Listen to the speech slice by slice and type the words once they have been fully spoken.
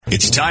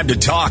It's time to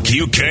talk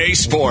UK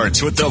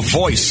sports with the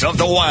voice of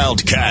the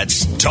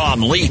Wildcats,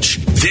 Tom Leach.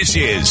 This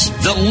is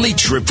the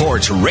Leach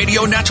Report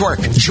Radio Network.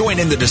 Join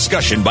in the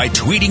discussion by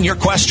tweeting your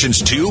questions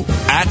to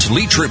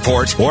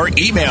 @LeachReport or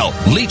email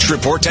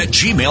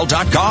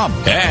leachreport@gmail.com.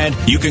 And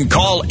you can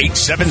call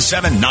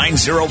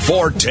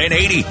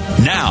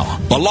 877-904-1080.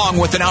 Now, along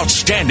with an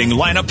outstanding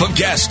lineup of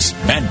guests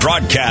and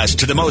broadcast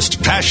to the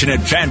most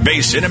passionate fan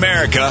base in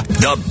America,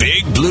 the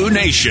Big Blue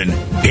Nation,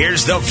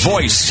 here's the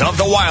voice of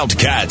the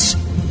Wildcats,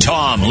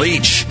 Tom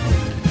Leach.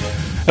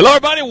 Hello,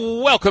 everybody.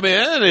 Welcome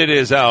in. It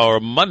is our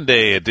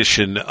Monday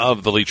edition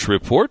of the Leach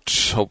Report.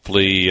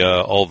 Hopefully,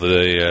 all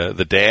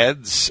the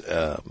dads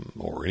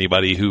or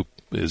anybody who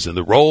is in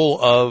the role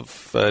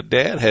of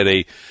dad had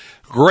a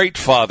great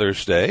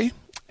Father's Day,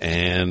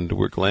 and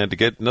we're glad to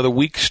get another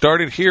week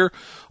started here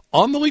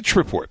on the Leach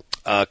Report.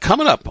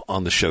 Coming up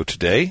on the show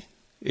today,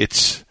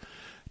 it's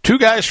two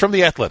guys from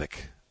The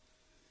Athletic.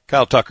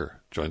 Kyle Tucker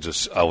joins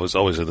us always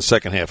in the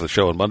second half of the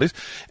show on Mondays.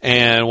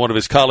 And one of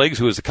his colleagues,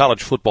 who is the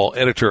college football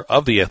editor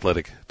of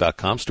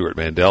theathletic.com, Stuart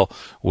Mandel,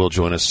 will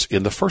join us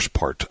in the first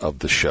part of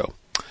the show.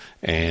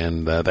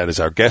 And that is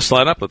our guest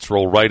lineup. Let's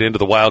roll right into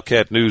the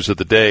Wildcat news of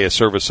the day, a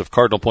service of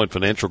Cardinal Point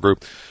Financial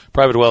Group,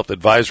 private wealth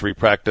advisory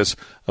practice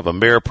of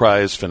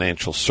Ameriprise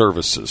Financial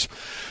Services.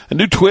 A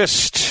new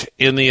twist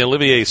in the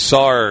Olivier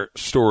Sarr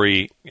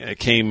story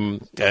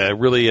came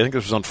really, I think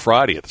this was on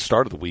Friday at the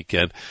start of the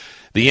weekend.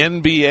 The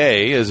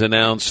NBA has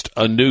announced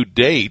a new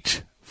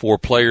date for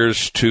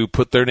players to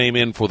put their name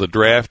in for the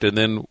draft and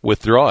then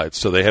withdraw it.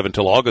 So they have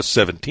until August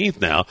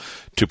 17th now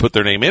to put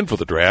their name in for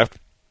the draft,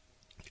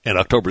 and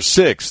October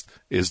 6th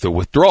is the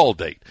withdrawal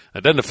date.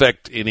 It doesn't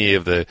affect any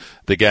of the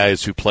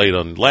guys who played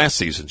on last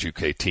season's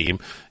UK team,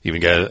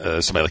 even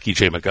somebody like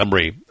E.J.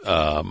 Montgomery, who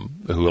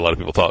a lot of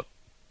people thought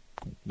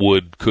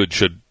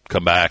should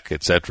come back,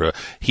 etc.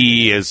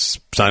 He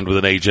has signed with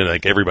an agent. I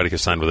think everybody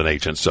has signed with an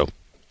agent, so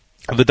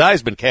the die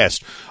has been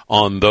cast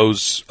on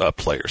those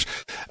players.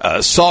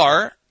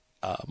 Sarr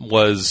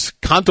was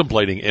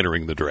contemplating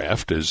entering the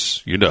draft,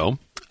 as you know,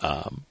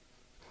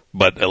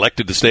 but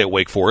elected to stay at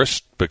Wake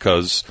Forest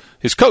because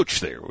his coach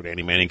there,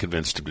 Danny Manning,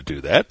 convinced him to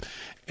do that.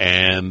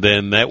 And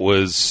then that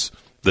was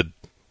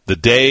the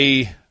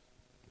day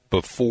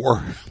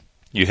before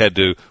you had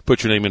to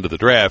put your name into the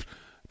draft,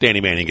 Danny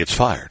Manning gets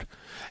fired.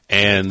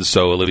 And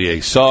so Olivier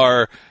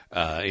Sarr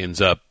ends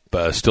up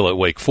still at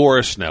Wake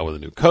Forest, now with a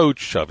new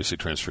coach, obviously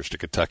transfers to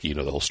Kentucky, you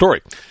know the whole story.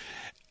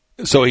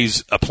 So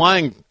he's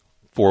applying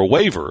for a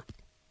waiver,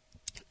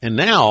 and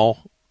now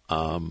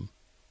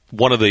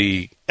one of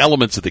the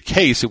elements of the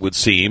case, it would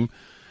seem,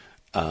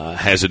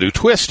 has a new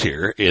twist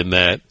here in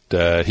that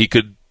he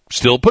could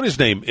still put his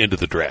name into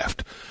the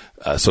draft.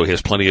 So he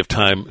has plenty of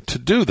time to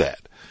do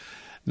that.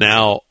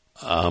 Now,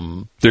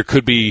 there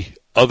could be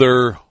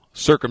other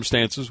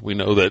circumstances. We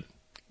know that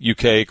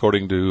UK,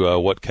 according to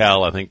what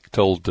Cal, I think,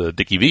 told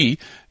Dickie V,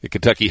 that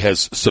Kentucky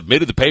has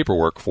submitted the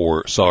paperwork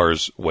for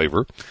Sarr's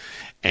waiver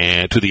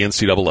and to the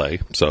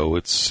NCAA, so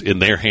it's in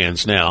their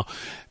hands now.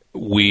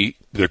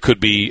 There could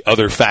be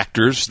other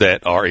factors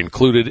that are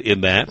included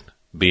in that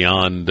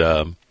beyond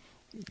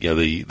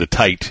the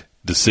tight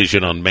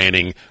decision on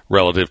Manning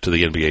relative to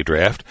the NBA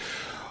draft.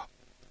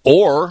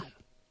 Or,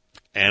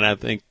 and I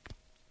think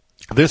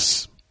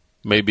this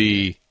may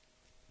be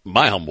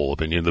my humble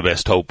opinion, the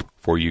best hope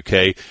for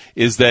UK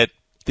is that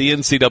the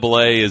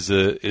NCAA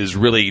is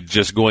really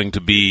just going to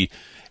be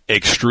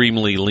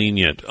extremely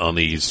lenient on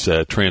these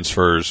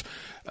transfers.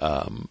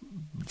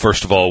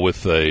 First of all,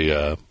 with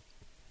the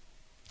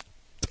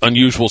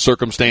unusual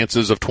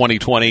circumstances of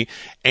 2020,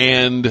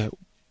 and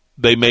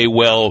they may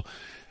well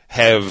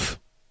have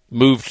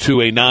moved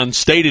to a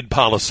non-stated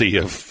policy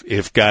of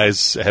if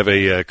guys have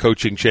a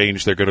coaching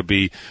change, they're going to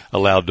be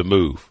allowed to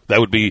move. That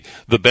would be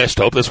the best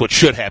hope. That's what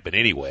should happen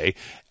anyway.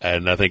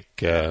 And I think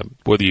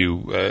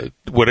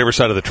whatever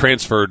side of the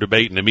transfer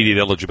debate and immediate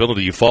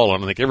eligibility you fall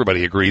on, I think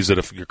everybody agrees that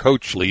if your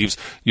coach leaves,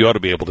 you ought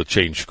to be able to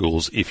change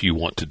schools if you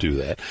want to do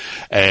that.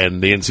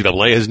 And the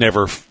NCAA has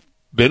never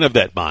been of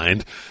that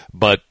mind,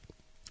 but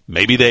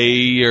maybe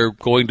they are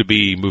going to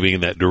be moving in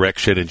that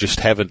direction and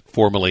just haven't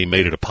formally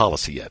made it a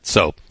policy yet.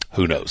 So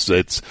who knows?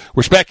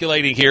 We're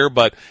speculating here,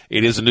 but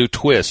it is a new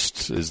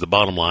twist, is the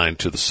bottom line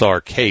to the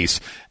Sarr case.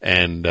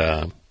 And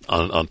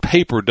on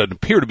paper, it doesn't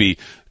appear to be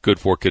good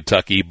for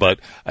Kentucky, but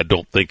I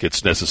don't think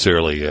it's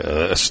necessarily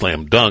a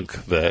slam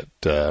dunk that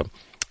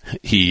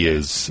he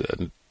is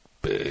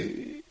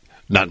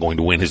not going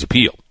to win his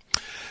appeal.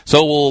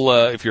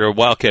 So if you're a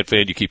Wildcat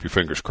fan, you keep your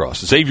fingers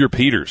crossed. Xavier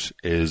Peters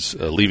is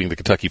leaving the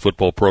Kentucky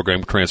football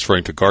program,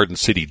 transferring to Garden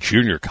City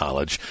Junior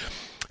College.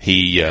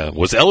 He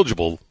was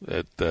eligible,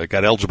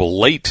 got eligible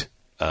late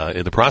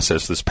in the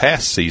process this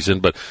past season,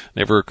 but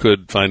never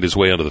could find his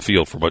way onto the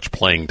field for much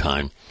playing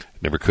time.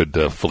 Never could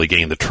fully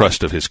gain the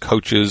trust of his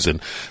coaches,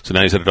 and so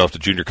now he's headed off to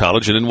junior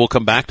college, and then we'll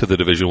come back to the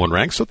Division I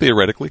ranks, so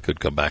theoretically could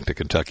come back to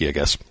Kentucky, I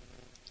guess.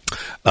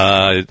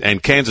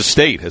 And Kansas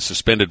State has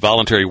suspended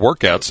voluntary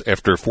workouts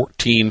after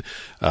 14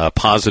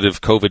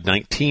 positive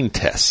COVID-19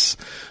 tests.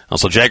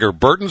 Also, Jagger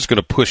Burton's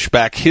going to push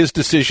back his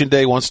decision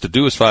day, wants to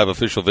do his 5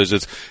 official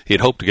visits. He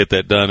had hoped to get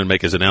that done and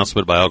make his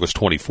announcement by August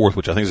 24th,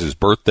 which I think is his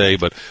birthday,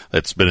 but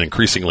that's been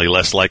increasingly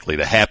less likely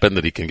to happen,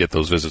 that he can get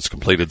those visits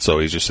completed, so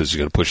he just says he's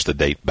going to push the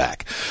date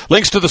back.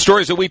 Links to the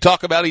stories that we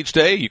talk about each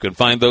day, you can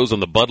find those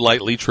on the Bud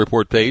Light Leach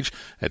Report page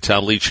at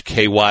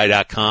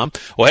TomLeachKY.com.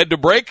 We'll head to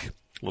break. A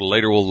little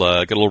later,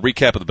 we'll get a little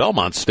recap of the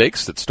Belmont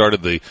Stakes that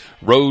started the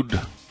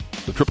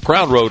Triple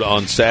Crown Road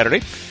on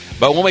Saturday.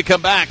 But when we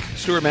come back,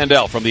 Stuart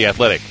Mandel from The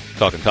Athletic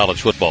talking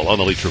college football on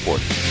the Leach Report.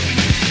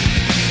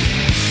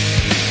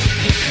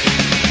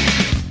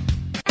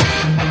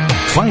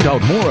 Find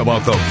out more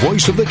about the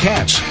voice of the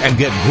Cats and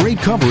get great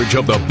coverage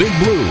of the Big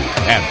Blue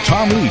at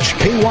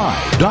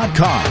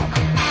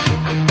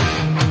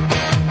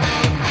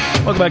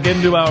TomLeachKY.com. Welcome back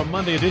into our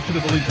Monday edition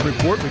of the Leach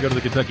Report. We go to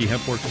the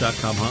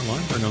KentuckyHempWorks.com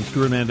hotline. Bring on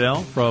Stuart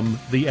Mandel from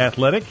The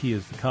Athletic. He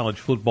is the college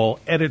football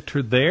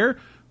editor there,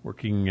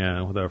 working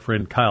with our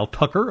friend Kyle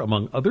Tucker,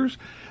 among others.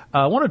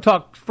 I want to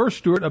talk first,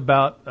 Stuart,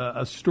 about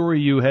a story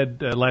you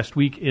had last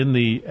week in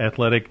The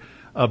Athletic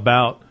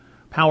about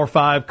Power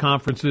 5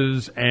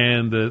 conferences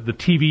and the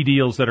TV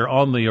deals that are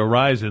on the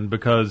horizon,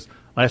 because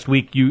last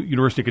week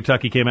University of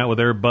Kentucky came out with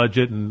their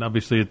budget, and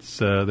obviously it's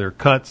their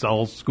cuts.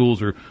 All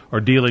schools are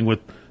dealing with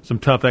some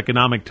tough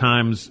economic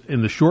times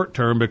in the short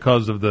term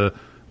because of the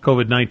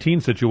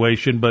COVID-19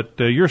 situation, but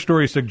your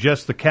story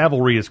suggests the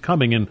cavalry is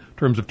coming in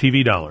terms of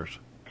TV dollars.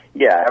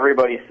 Yeah,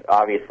 everybody's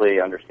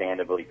obviously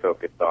understandably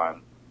focused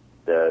on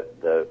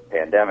the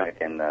pandemic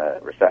and the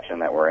recession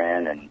that we're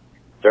in, and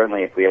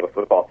certainly if we have a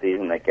football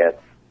season that gets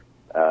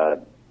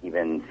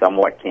even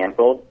somewhat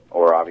canceled,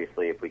 or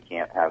obviously if we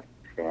can't have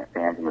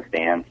fans in the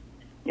stands,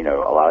 a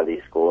lot of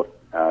these schools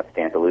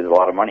stand to lose a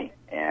lot of money,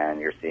 and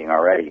you're seeing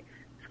already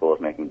schools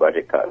making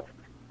budget cuts.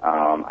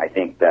 I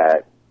think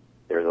that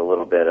there's a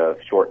little bit of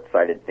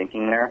short-sighted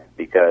thinking there,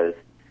 because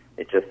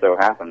it just so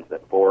happens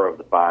that 4 of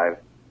the 5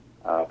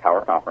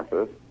 power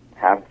conferences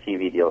have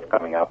TV deals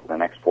coming up in the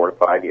next 4 to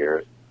 5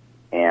 years.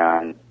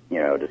 And,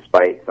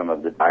 despite some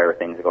of the dire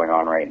things going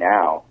on right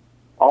now,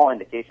 all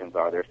indications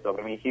are there's still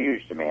going to be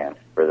huge demand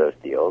for those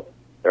deals.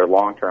 They're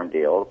long-term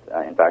deals.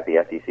 In fact,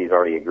 the SEC has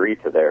already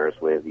agreed to theirs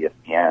with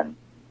ESPN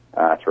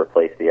to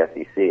replace the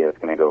SEC. It's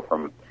going to go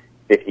from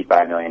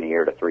 $55 million a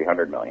year to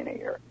 $300 million a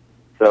year.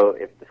 So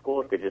if the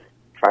schools could just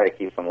try to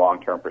keep some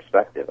long-term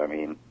perspective,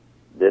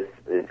 this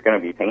is going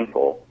to be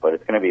painful, but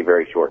it's going to be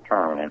very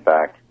short-term. And in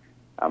fact,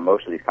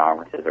 most of these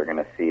conferences are going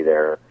to see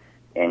their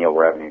annual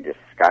revenue just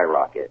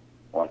skyrocket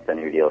once the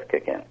new deals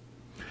kick in.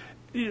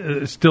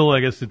 Still, I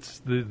guess it's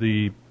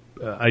the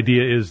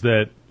idea is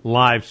that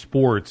live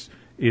sports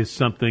is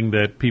something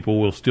that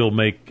people will still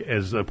make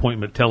as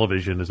appointment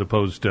television as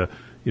opposed to,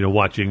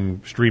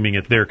 watching streaming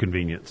at their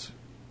convenience.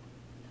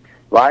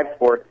 Live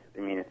sports,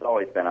 it's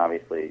always been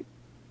obviously,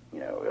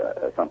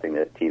 something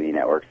that TV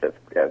networks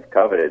have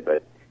coveted,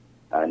 but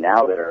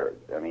now that are,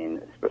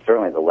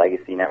 certainly the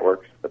legacy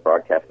networks, the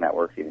broadcast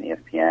networks, even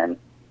ESPN,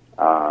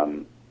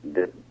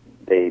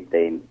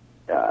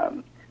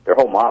 their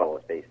whole model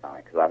is based on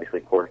it, because obviously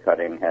cord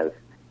cutting has,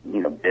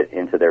 bit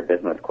into their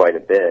business quite a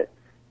bit,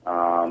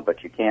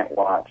 but you can't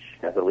watch,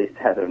 at least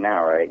as of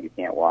now, right, you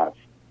can't watch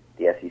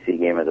the SEC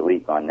Game of the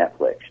Week on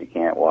Netflix. You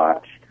can't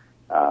watch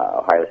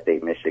Ohio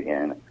State,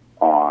 Michigan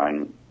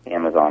on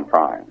Amazon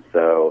Prime.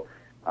 So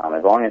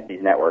as long as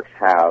these networks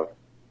have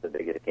the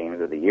biggest games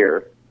of the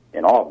year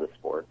in all of the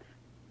sports,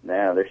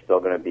 now they're still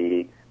going to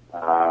be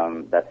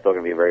that's still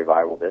going to be a very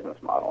viable business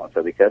model. And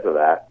so because of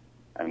that,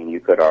 you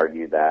could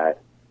argue that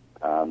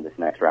this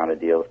next round of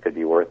deals could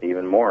be worth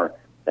even more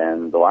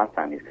than the last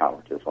time these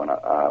conferences went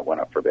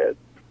up for bid.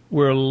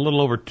 We're a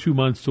little over 2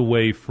 months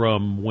away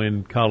from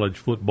when college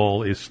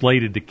football is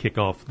slated to kick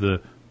off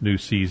the new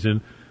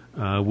season.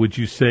 Would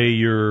you say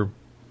you're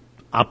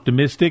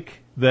optimistic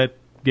that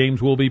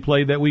games will be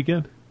played that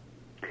weekend?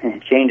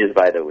 It changes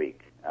by the week.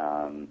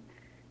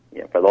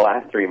 For the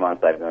last 3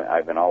 months,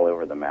 I've been all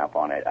over the map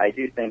on it. I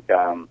do think,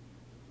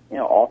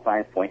 all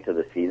signs point to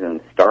the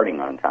season starting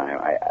on time.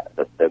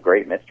 The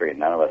great mystery, and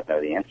none of us know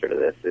the answer to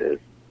this, is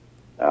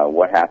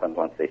what happens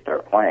once they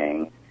start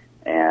playing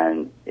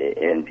and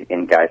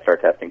guys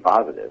start testing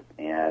positive.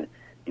 And,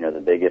 the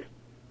biggest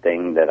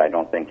thing that I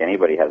don't think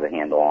anybody has a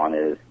handle on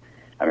is,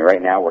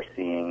 right now we're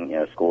seeing,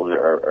 schools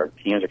or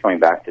teams are coming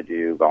back to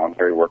do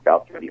voluntary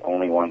workouts. They're the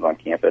only ones on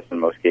campus in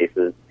most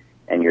cases,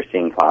 and you're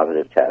seeing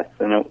positive tests.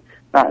 And it's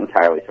not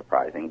entirely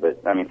surprising,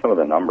 but, some of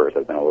the numbers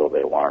have been a little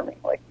bit alarming,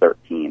 like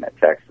 13 at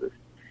Texas.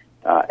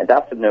 And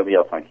that's with nobody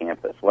else on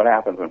campus. What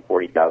happens when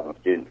 40,000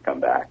 students come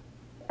back?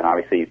 And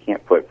obviously you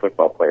can't put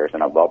football players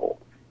in a bubble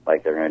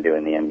like they're going to do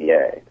in the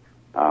NBA.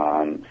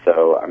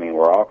 So,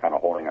 we're all kind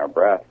of holding our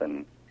breath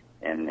and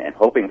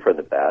hoping for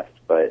the best.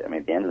 But,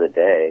 at the end of the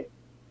day,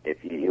 if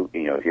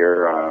if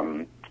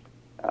you're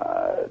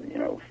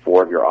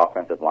 4 of your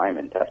offensive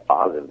linemen test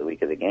positive the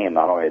week of the game,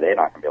 not only are they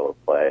not going to be able to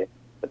play,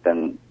 but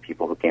then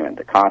people who came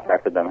into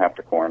contact with them have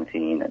to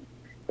quarantine. And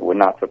it would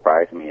not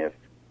surprise me if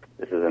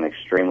This is an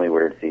extremely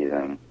weird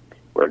season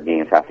where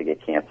games have to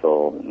get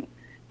canceled, and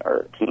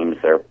or teams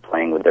are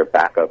playing with their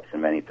backups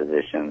in many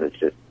positions. It's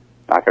just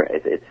not going.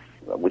 It's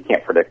we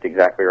can't predict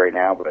exactly right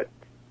now, but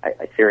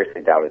I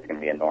seriously doubt it's going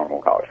to be a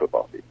normal college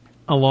football season.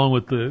 Along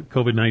with the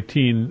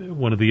COVID-19,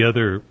 one of the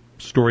other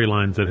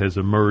storylines that has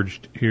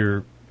emerged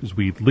here as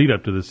we lead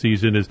up to the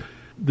season is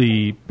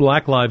the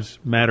Black Lives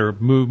Matter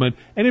movement,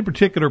 and in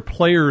particular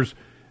players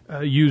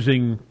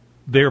using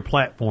their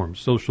platforms,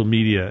 social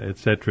media,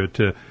 etc.,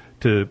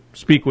 to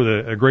speak with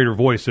a greater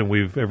voice than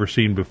we've ever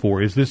seen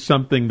before. Is this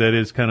something that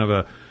is kind of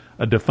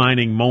a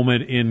defining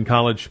moment in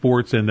college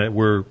sports, and that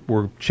we're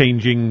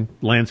changing,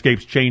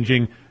 landscape's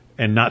changing,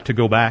 and not to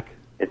go back?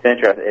 It's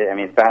interesting. I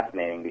mean, it's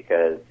fascinating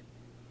because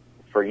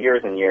for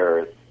years and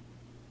years,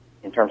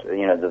 in terms of,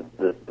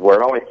 where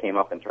it always came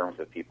up in terms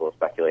of people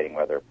speculating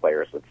whether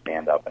players would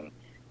stand up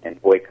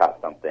and boycott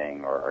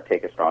something or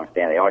take a strong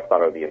stand, they always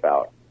thought it would be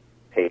about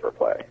pay for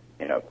play.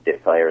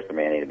 Did players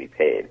demanding to be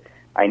paid?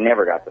 I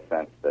never got the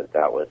sense that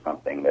that was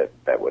something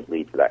that would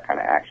lead to that kind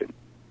of action.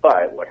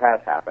 But what has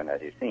happened,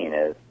 as you've seen,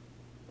 is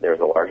there's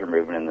a larger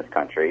movement in this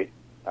country.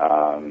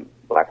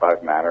 Black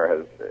Lives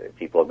Matter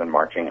people have been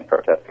marching and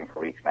protesting for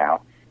weeks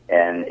now,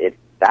 and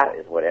that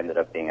is what ended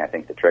up being, I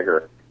think, the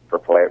trigger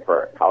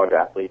for college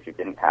athletes who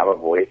didn't have a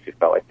voice, who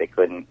felt like they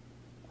couldn't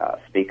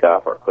speak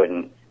up or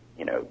couldn't,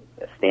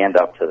 stand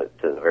up to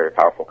the very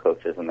powerful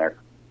coaches in their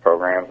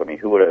programs. I mean,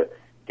 who would have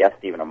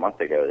guessed even a month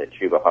ago that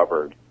Chuba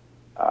Hubbard,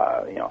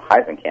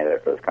 Heisman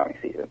candidate for this coming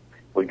season,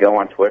 would go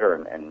on Twitter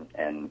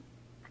and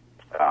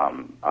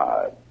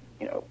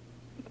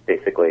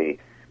basically,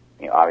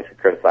 obviously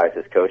criticize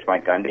his coach,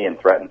 Mike Gundy, and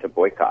threaten to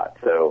boycott.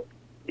 So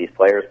these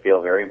players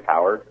feel very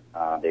empowered.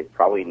 They've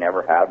probably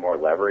never had more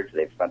leverage.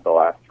 They've spent the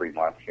last 3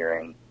 months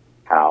hearing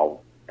how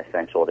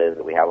essential it is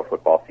that we have a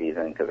football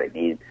season because they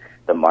need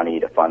the money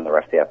to fund the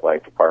rest of the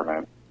athletic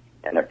department,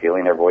 and they're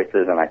feeling their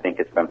voices. And I think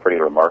it's been pretty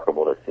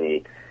remarkable to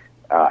see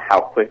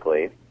how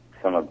quickly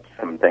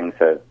some things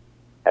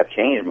have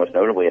changed. Most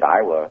notably at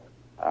Iowa,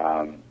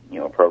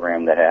 a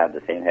program that had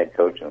the same head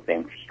coach and the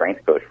same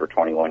strength coach for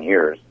 21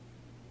 years.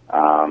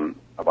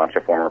 A bunch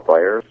of former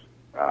players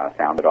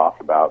sounded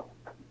off about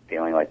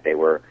feeling like they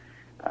were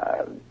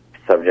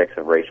subjects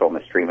of racial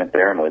mistreatment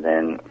there, and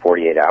within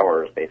 48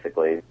 hours,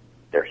 basically,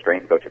 their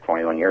strength coach of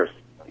 21 years,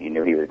 you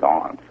knew he was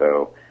gone.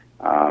 So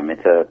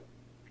it's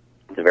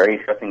a very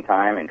interesting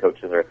time, and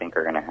coaches, I think,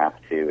 are going to have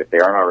to, if they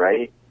aren't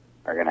already,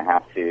 are going to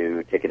have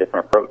to take a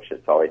different approach.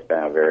 It's always been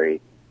a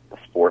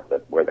sport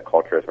where the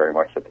culture is very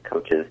much that the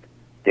coaches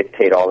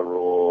dictate all the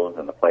rules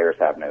and the players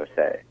have no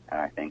say. And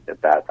I think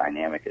that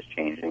dynamic is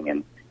changing,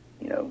 and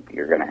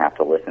you're going to have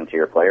to listen to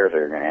your players, or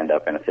you're going to end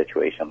up in a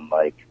situation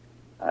like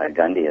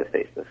Gundy has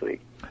faced this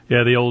week.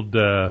 Yeah, the old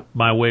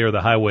my way or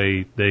the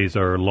highway days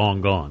are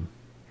long gone.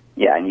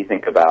 Yeah, and you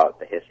think about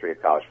the history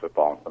of college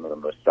football and some of the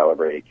most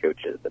celebrated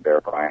coaches, the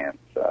Bear Bryants,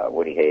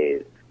 Woody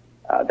Hayes.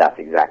 That's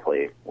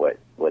exactly what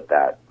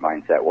that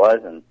mindset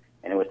was, and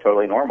it was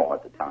totally normal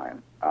at the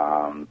time.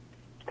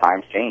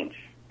 Times change,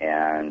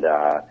 and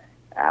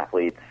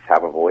athletes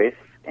have a voice,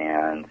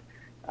 and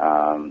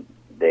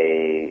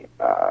this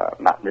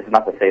is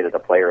not to say that the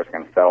players are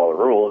going to set all the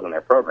rules in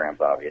their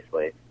programs,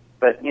 obviously,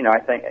 but I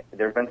think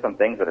there's been some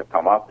things that have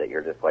come up that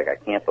you're just like, I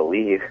can't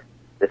believe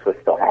this was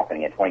still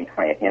happening in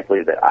 2020. I can't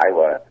believe that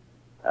Iowa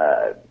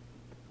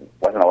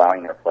wasn't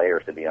allowing their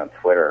players to be on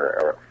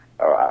Twitter,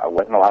 or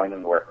wasn't allowing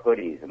them to wear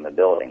hoodies in the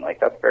building. Like,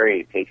 that's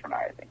very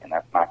patronizing, and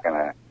that's not going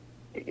to,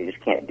 you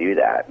just can't do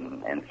that.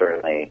 And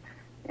certainly,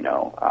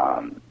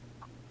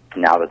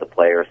 now that the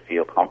players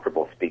feel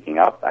comfortable speaking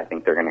up, I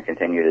think they're going to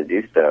continue to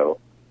do so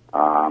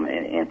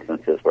in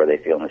instances where they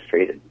feel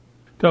mistreated.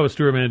 That was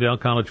Stuart Mandel,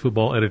 college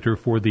football editor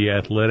for The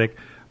Athletic.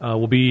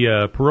 We'll be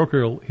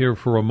parochial here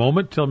for a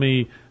moment. Tell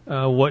me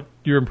what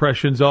your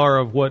impressions are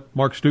of what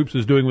Mark Stoops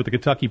is doing with the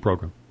Kentucky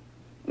program.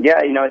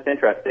 Yeah, it's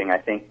interesting. I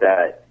think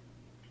that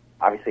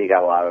obviously he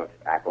got a lot of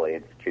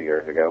accolades 2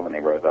 years ago when they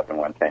rose up and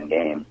won 10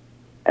 games.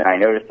 And I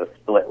noticed a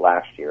split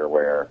last year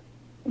where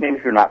maybe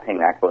if you're not paying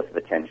that close of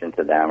attention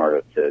to them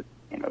or to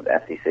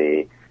the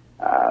SEC,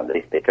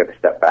 they took a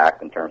step back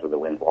in terms of the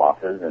wins,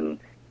 losses, and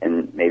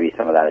maybe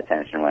some of that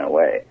attention went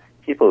away.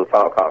 People who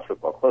follow college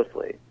football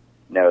closely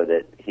know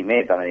that he may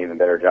have done an even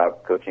better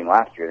job coaching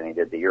last year than he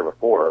did the year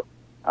before,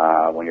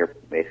 when your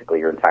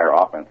entire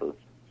offense was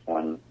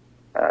one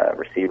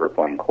receiver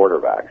playing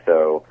quarterback.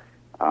 So,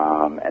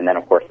 and then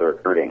of course the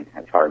recruiting.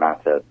 It's hard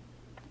not to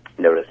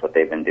notice what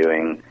they've been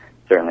doing.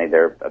 Certainly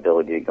their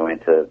ability to go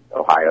into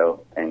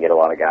Ohio and get a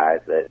lot of guys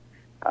that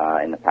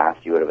in the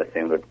past you would have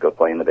assumed would go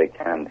play in the Big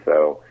Ten.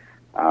 So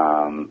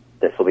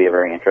this will be a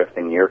very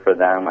interesting year for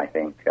them. I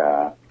think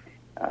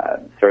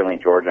certainly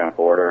Georgia and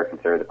Florida are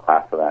considered the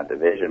class of that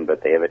division,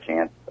 but they have a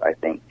chance, I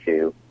think,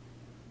 to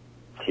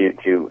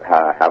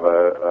have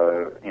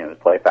a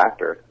play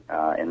factor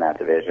in that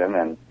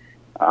division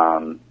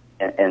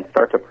and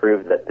start to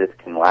prove that this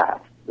can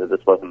last. That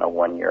this wasn't a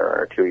 1 year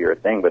or 2 year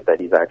thing, but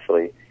that he's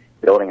actually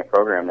building a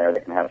program there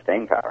that can have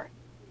staying power.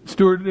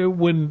 Stuart,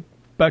 when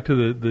back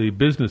to the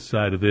business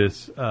side of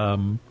this,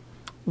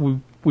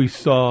 we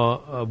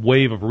saw a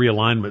wave of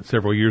realignment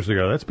several years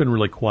ago. That's been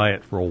really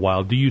quiet for a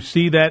while. Do you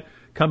see that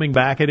coming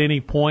back at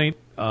any point?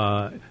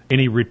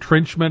 Any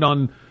retrenchment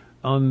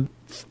on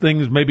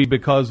things, maybe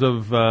because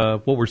of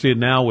what we're seeing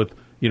now with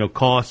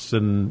costs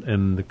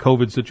and the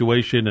COVID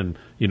situation, and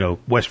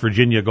West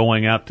Virginia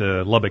going out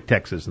to Lubbock,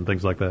 Texas, and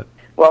things like that?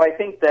 Well, I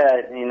think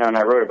that and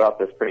I wrote about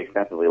this pretty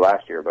extensively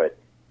last year. But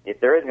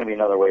if there is going to be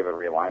another wave of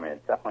realignment,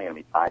 it's definitely going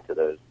to be tied to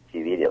those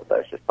TV deals I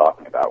was just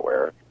talking about,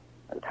 where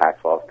the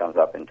tax laws comes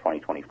up in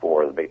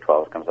 2024, the Big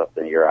 12 comes up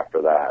the year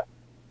after that.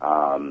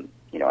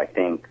 I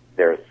think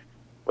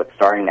what's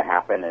starting to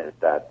happen is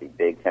that the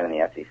Big Ten and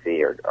the SEC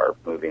are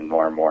moving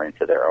more and more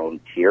into their own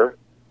tier.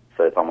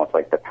 So it's almost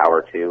like the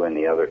Power Two and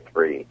the other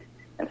three.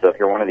 And so if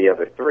you're one of the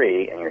other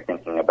three and you're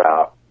thinking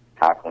about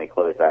how can we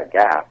close that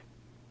gap,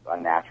 a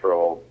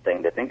natural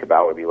thing to think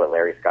about would be what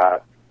Larry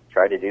Scott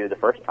tried to do the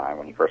first time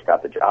when he first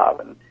got the job,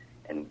 and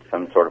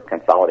some sort of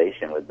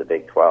consolidation with the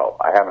Big 12.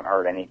 I haven't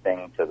heard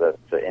anything to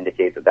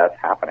indicate that that's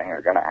happening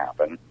or going to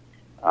happen.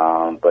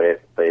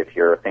 But if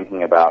you're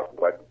thinking about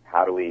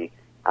how do we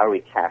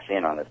cash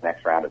in on this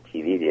next round of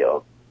TV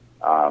deals,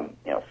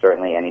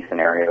 certainly any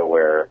scenario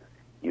where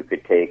you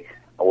could take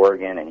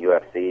Oregon and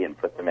UFC and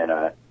put them in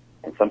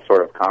some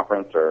sort of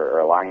conference or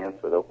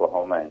alliance with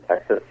Oklahoma and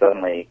Texas,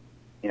 suddenly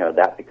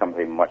that becomes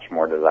a much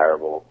more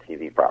desirable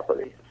TV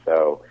property.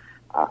 So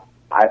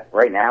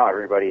right now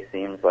everybody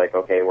seems like,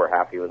 okay, we're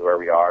happy with where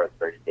we are. It's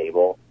very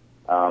stable.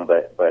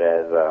 But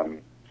as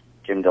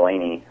Jim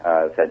Delaney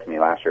said to me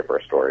last year for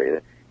a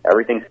story,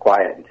 everything's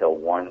quiet until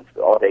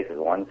all it takes is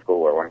one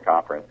school or one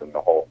conference, and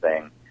the whole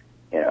thing,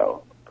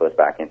 goes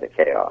back into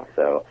chaos.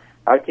 So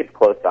I would keep a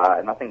close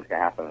eye. Nothing's going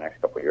to happen in the next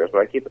couple of years,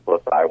 but I'd keep a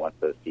close eye once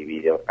those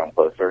TV deals come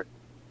closer,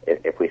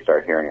 if we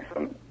start hearing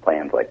some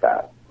plans like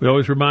that. We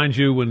always remind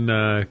you when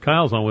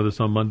Kyle's on with us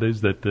on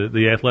Mondays that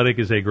The Athletic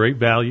is a great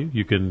value.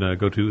 You can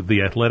go to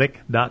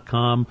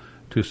theathletic.com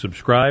to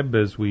subscribe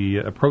as we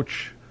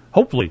approach,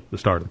 hopefully, the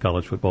start of the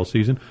college football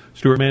season.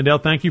 Stuart Mandel,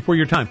 thank you for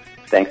your time.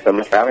 Thanks so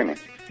much for having me.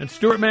 And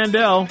Stuart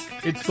Mandel,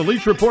 it's the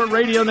Leach Report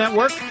Radio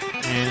Network,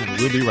 and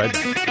we'll be right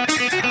back.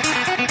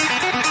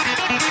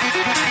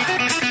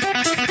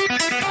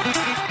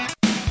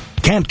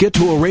 Can't get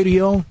to a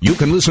radio? You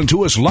can listen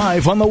to us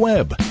live on the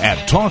web at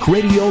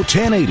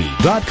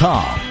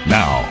talkradio1080.com.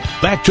 Now,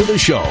 back to the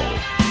show.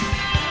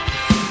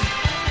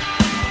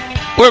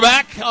 We're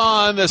back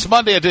on this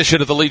Monday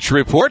edition of the Leach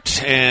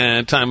Report,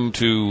 and time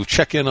to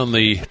check in on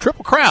the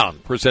Triple Crown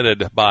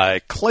presented by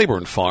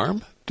Claiborne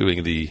Farm,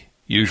 doing the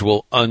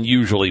usual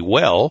unusually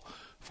well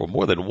for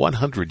more than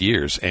 100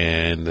 years.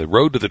 And the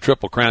road to the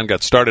Triple Crown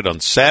got started on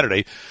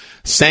Saturday.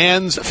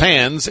 Sands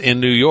fans in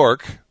New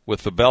York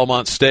with the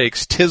Belmont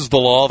Stakes. 'Tis the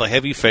Law, the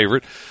heavy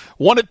favorite,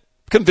 won it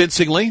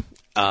convincingly,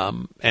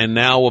 and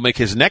now will make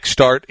his next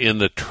start in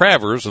the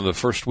Travers on the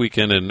first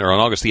weekend on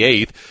August the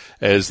 8th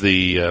as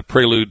the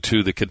prelude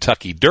to the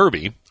Kentucky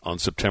Derby on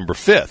September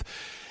 5th.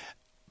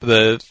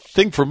 The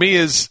thing for me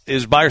is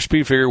Buyer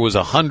Speed Figure was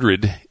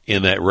 100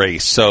 in that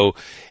race, so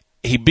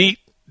he beat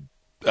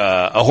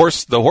a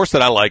horse. The horse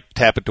that I like,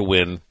 Tap It to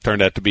Win,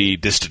 turned out to be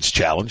distance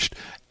challenged,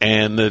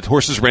 and the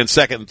horses ran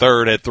second and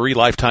third at 3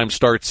 lifetime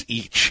starts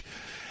each.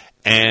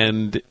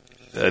 And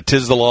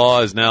 'Tis the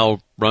Law is now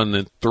run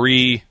in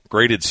 3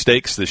 graded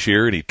stakes this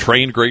year, and he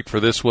trained great for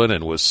this one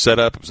and was set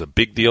up. It was a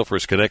big deal for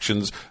his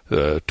connections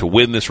to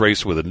win this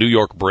race with a New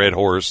York-bred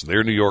horse.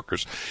 They're New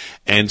Yorkers.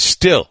 And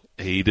still,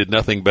 he did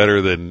nothing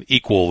better than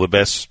equal the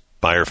best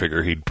Buyer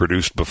figure he'd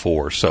produced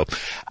before. So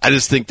I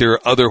just think there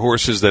are other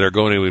horses that are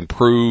going to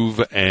improve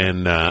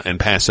and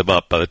pass him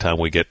up by the time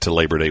we get to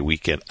Labor Day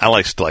weekend. I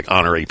like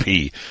Honor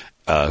AP,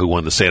 who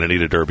won the Santa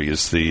Anita Derby,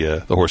 is the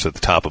horse at the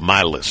top of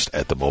my list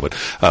at the moment.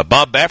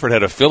 Bob Baffert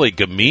had a filly,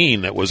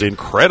 Gamine, that was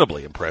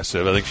incredibly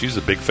impressive. I think she's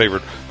a big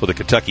favorite for the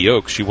Kentucky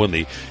Oaks. She won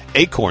the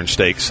Acorn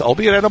Stakes,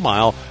 albeit at a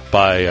mile,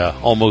 by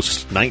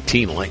almost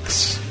 19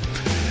 lengths.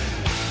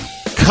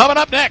 Coming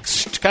up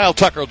next, Kyle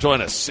Tucker will join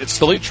us. It's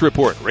the Leach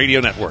Report Radio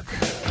Network.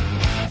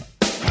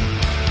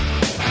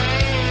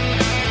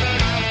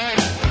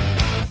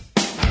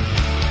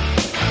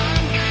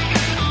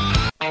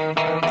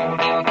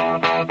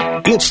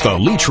 It's the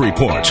Leach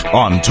Report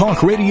on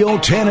Talk Radio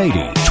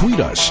 1080. Tweet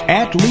us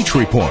at Leach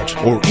Report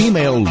or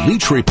email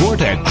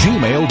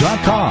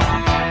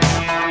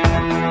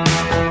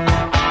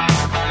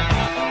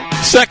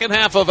leachreport@gmail.com. Second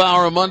half of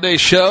our Monday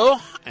show,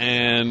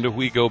 and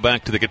we go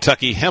back to the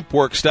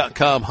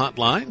KentuckyHempWorks.com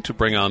hotline to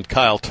bring on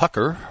Kyle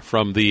Tucker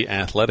from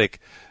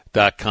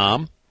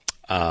theathletic.com.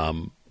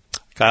 Kyle,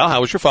 how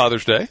was your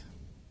Father's Day?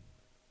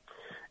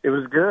 It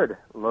was good,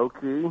 low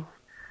key.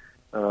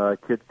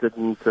 Kids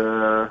didn't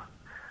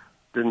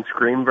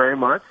scream very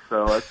much,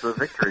 so that's a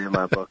victory in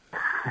my book.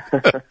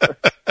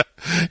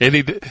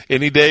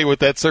 Any day with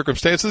that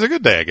circumstance is a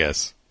good day, I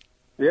guess.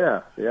 Yeah.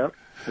 You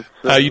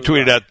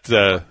tweeted out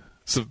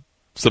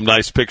some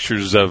nice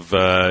pictures of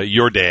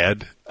your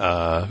dad,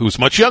 who was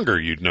much younger,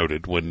 you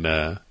noted, when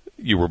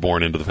you were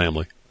born into the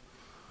family.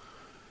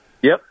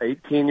 Yep,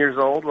 18 years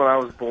old when I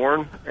was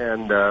born,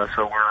 and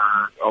so we're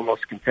we're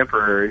almost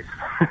contemporaries.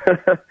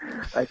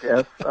 I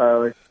guess I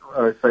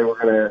would say we're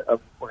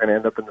gonna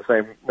end up in the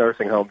same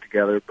nursing home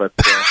together. But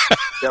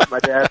yeah, my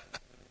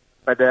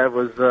dad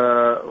was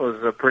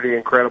a pretty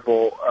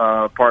incredible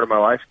part of my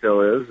life,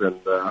 still is, and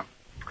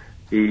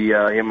he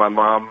and my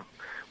mom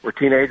were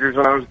teenagers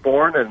when I was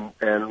born,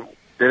 and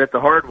did it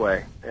the hard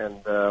way, and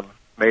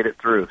made it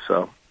through.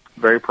 So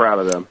very proud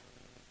of them.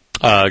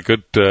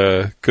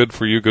 Good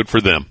for you. Good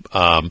for them.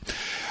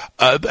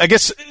 I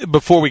guess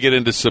before we get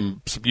into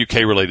some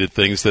UK related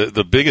things,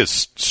 the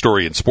biggest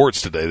story in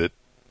sports today that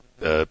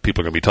people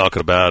are going to be talking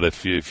about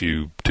if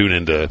you tune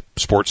into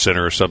Sports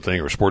Center or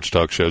something, or sports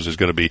talk shows, is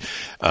going to be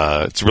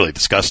it's really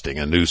disgusting.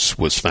 A noose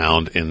was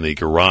found in the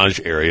garage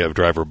area of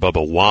driver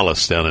Bubba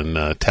Wallace down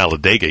in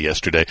Talladega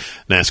yesterday.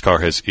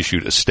 NASCAR has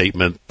issued a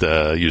statement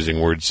using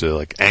words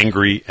like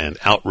angry and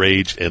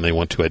outraged, and they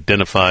want to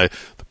identify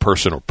the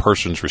person or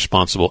persons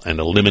responsible and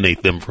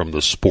eliminate them from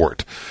the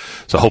sport.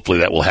 So hopefully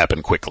that will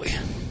happen quickly.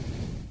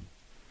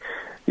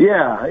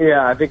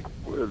 Yeah, I think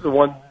the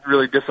one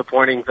really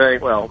disappointing thing,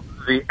 well,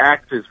 the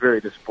act is very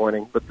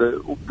disappointing, but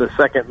the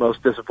second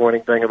most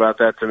disappointing thing about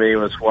that to me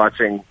was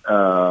watching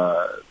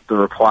the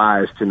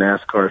replies to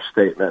NASCAR's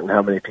statement, and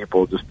how many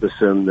people just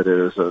assumed that it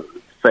was a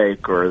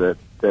fake, or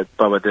that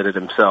Bubba did it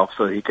himself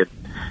so he could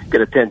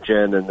get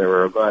attention. And there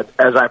were,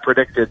 as I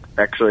predicted,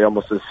 actually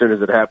almost as soon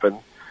as it happened,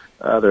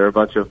 there were a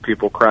bunch of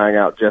people crying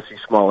out Jesse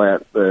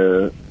Smollett,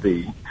 the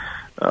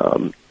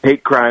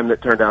hate crime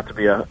that turned out to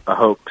be a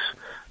hoax,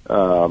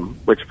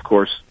 which of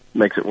course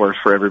makes it worse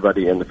for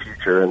everybody in the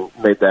future, and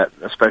made that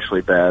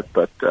especially bad.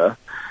 But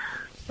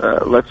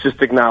let's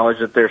just acknowledge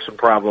that there's some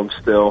problems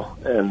still,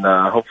 and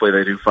hopefully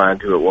they do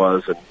find who it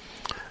was and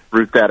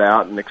root that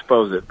out and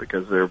expose it,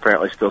 because there are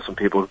apparently still some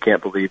people who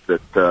can't believe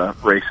that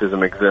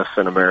racism exists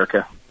in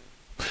America.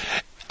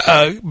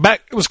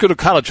 Let's go to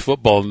college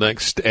football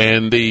next,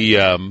 and the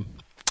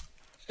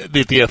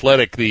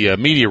Athletic, the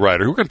media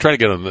writer, who we're going to try to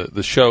get on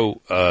the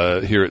show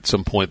here at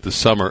some point this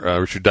summer,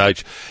 Richard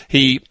Deitch,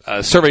 he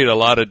surveyed a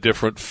lot of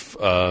different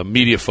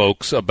media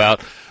folks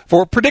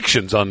for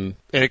predictions on,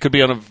 and it could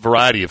be on a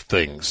variety of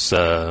things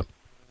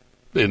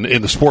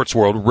in the sports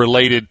world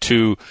related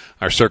to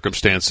our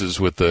circumstances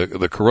with the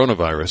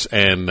coronavirus.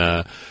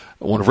 And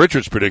one of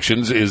Richard's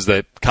predictions is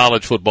that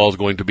college football is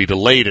going to be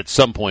delayed at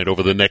some point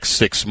over the next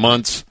 6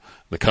 months.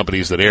 The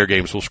companies that air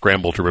games will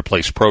scramble to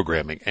replace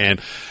programming. And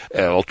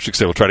we'll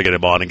try to get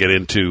him on and get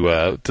into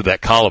to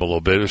that column a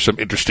little bit. There's some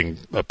interesting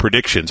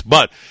predictions.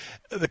 But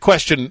the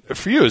question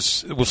for you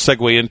is, we'll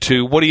segue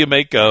into, what do you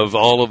make of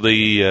all of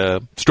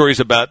the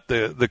stories about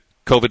the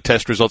COVID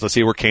test results? I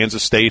see where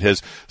Kansas State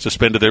has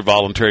suspended their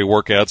voluntary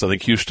workouts. I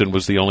think Houston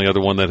was the only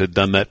other one that had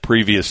done that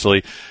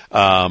previously.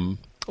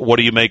 What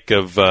do you make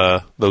of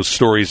those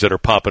stories that are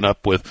popping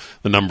up with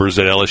the numbers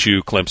at LSU,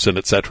 Clemson,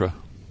 et cetera?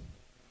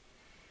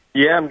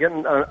 Yeah,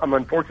 I'm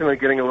unfortunately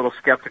getting a little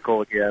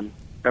skeptical again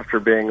after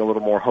being a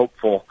little more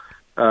hopeful.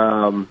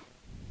 I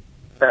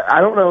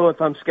don't know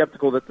if I'm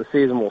skeptical that the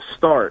season will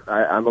start.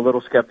 I'm a little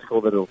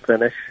skeptical that it'll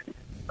finish.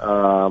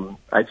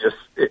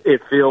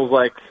 It feels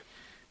like,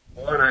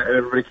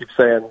 everybody keeps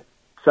saying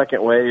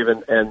second wave,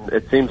 and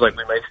it seems like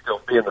we may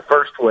still be in the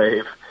first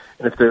wave.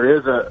 And if there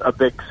is a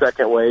big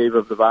second wave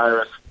of the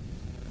virus,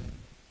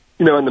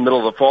 in the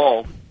middle of the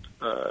fall,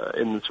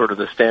 in sort of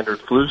the standard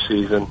flu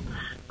season,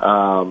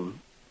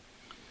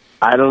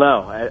 I don't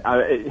know.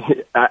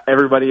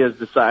 Everybody has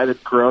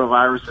decided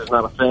coronavirus is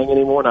not a thing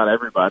anymore. Not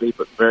everybody,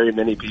 but very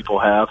many people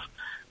have.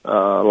 A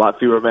lot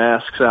fewer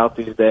masks out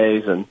these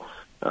days, and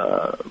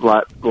a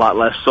lot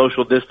less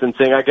social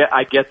distancing.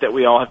 I get that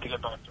we all have to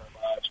get back to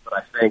our lives, but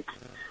I think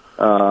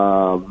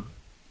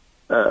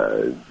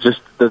just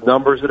the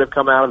numbers that have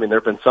come out. I mean, there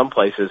have been some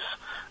places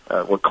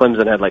where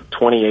Clemson had like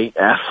 28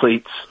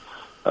 athletes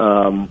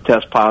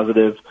test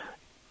positive.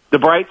 The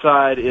bright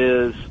side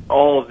is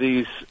all of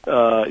these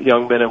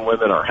young men and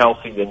women are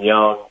healthy and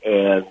young,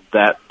 and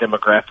that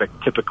demographic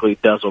typically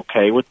does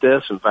okay with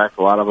this. In fact,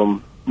 a lot of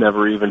them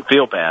never even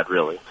feel bad,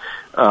 really.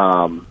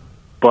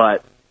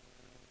 But,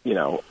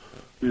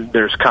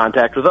 there's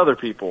contact with other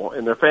people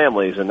in their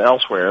families and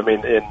elsewhere. I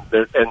mean, and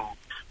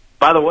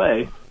by the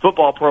way,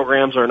 football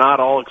programs are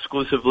not all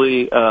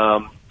exclusively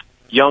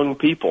young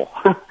people.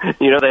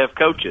 They have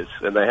coaches,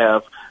 and they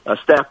have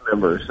staff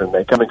members, and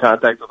they come in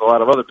contact with a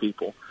lot of other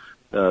people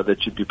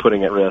that you'd be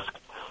putting at risk.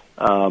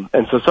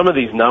 And so some of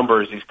these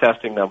numbers, these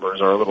testing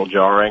numbers, are a little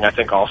jarring. I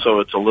think also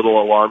it's a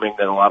little alarming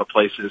that a lot of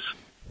places,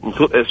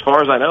 as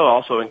far as I know,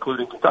 also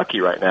including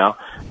Kentucky right now,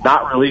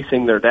 not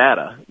releasing their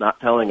data, not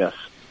telling us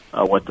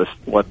what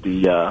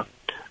the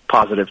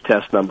positive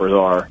test numbers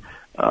are,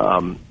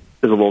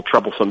 is a little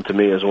troublesome to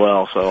me as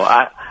well. So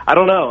I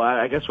don't know.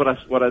 I guess what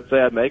I'd say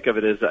I'd make of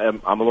it is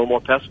I'm a little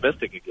more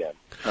pessimistic again.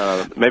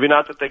 Maybe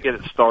not that they get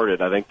it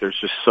started. I think there's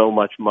just so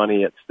much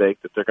money at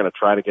stake that they're going to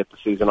try to get the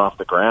season off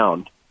the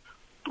ground.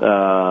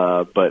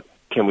 But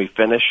can we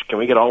finish? Can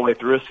we get all the way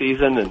through a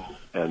season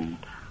and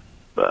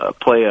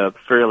play a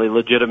fairly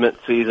legitimate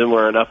season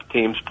where enough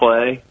teams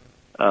play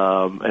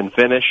and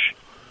finish,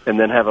 and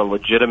then have a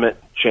legitimate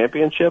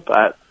championship?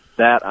 I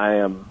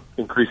am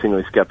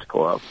increasingly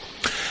skeptical of.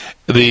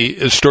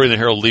 The story in the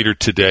Herald Leader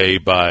today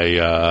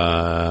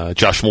by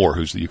Josh Moore,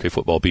 who's the UK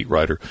football beat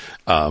writer,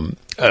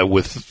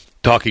 with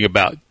talking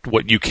about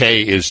what UK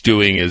is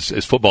doing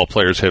as football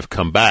players have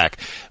come back.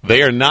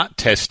 They are not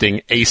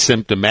testing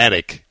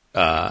asymptomatic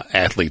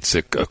athletes,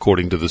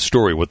 according to the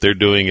story. What they're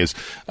doing is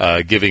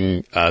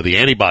giving the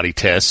antibody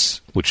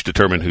tests, which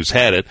determine who's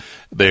had it.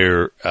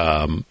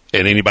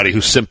 And anybody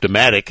who's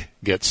symptomatic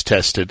gets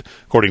tested,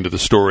 according to the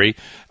story.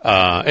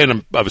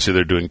 And obviously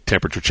they're doing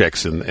temperature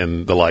checks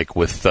and the like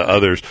with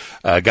others.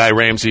 Guy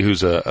Ramsey,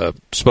 who's a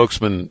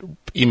spokesman,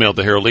 emailed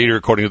the Herald Leader.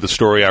 According to the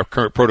story, our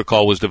current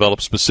protocol was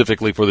developed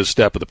specifically for this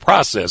step of the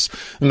process.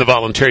 In the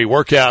voluntary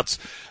workouts,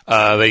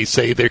 they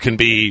say there can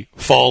be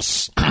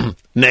false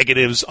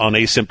negatives on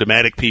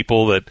asymptomatic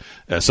people, that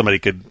somebody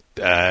could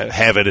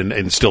have it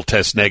and still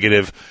test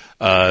negative.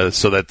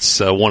 So that's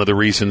one of the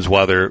reasons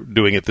why they're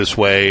doing it this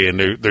way. And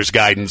there's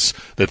guidance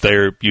that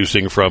they're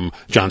using from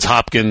Johns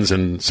Hopkins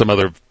and some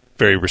other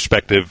very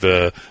respective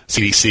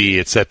CDC,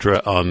 et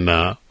cetera, on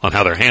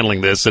how they're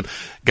handling this. And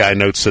Guy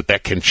notes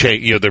that can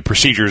change. Their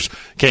procedures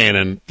can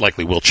and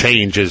likely will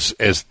change as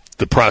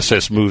the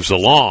process moves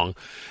along.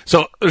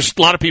 So there's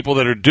a lot of people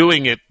that are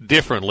doing it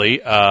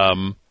differently,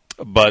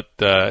 but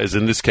as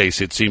in this case,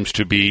 it seems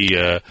to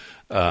be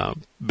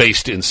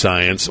based in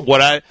science.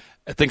 What I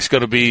think is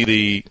going to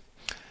be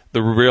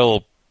the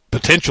real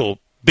potential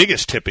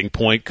biggest tipping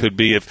point could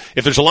be if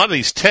there's a lot of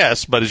these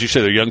tests, but as you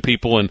say, they're young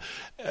people and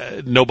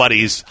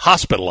nobody's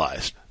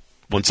hospitalized.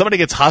 When somebody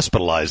gets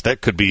hospitalized,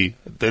 that could be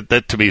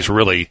that to me is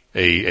really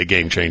a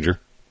game changer.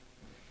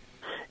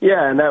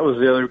 Yeah, and that was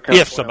the other.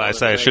 I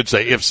should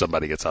say if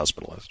somebody gets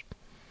hospitalized.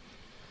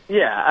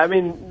 Yeah, I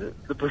mean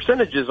the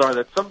percentages are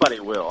that somebody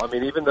will. I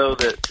mean, even though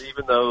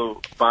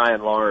by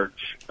and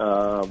large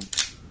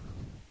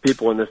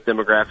people in this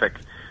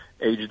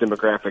age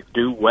demographic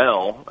do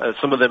well,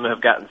 some of them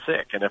have gotten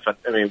sick. And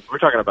we're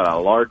talking about a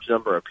large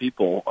number of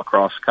people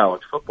across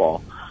college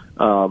football.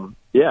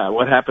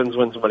 What happens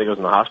when somebody goes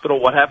in the hospital?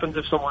 What happens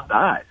if someone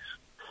dies?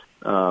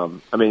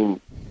 Can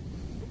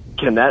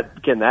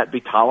that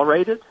be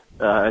tolerated?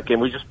 Can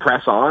we just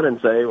press on and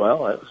say,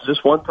 well, it was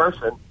just one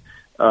person?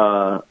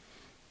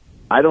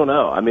 I don't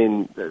know. I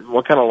mean,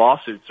 what kind of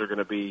lawsuits are going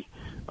to be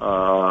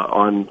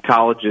on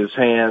colleges'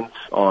 hands,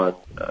 on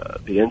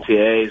the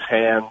NCAA's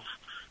hands?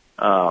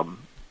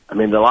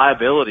 The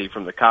liability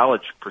from the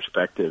college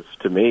perspective,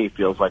 to me,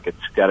 feels like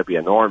it's got to be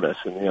enormous.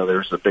 And,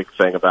 there's a big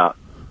thing about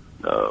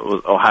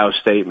Ohio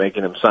State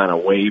making them sign a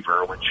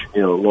waiver, which,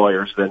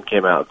 lawyers then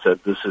came out and said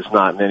this is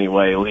not in any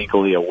way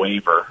legally a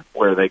waiver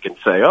where they can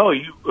say, oh,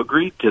 you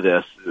agreed to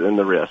this and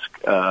the risk.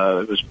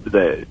 It was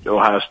the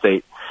Ohio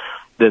State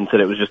then said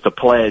it was just a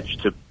pledge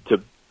to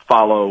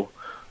follow,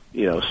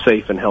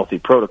 safe and healthy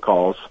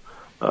protocols,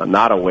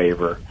 not a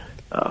waiver.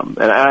 And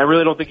I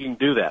really don't think you can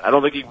do that. I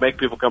don't think you can make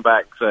people come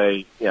back and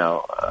say,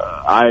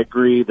 I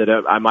agree that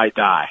I might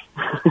die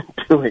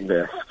doing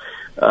this.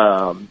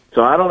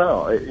 So I don't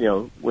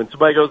know. When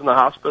somebody goes in the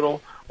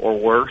hospital or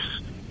worse,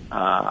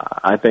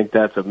 I think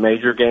that's a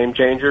major game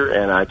changer,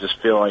 and I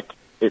just feel like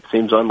it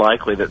seems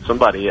unlikely that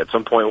somebody at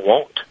some point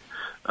won't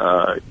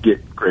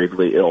get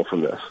gravely ill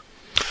from this.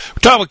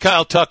 We're talking with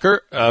Kyle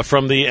Tucker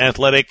from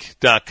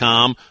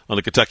theathletic.com on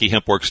the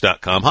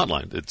KentuckyHempWorks.com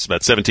hotline. It's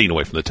about 17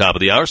 away from the top of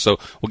the hour, so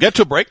we'll get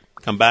to a break,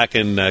 come back,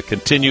 and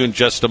continue in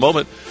just a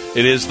moment.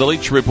 It is the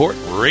Leach Report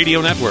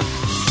Radio Network.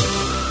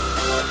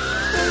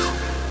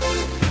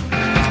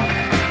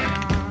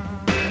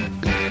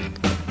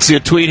 See a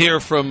tweet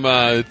here from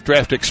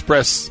Draft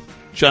Express,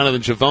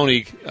 Jonathan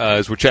Giavoni,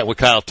 as we're chatting with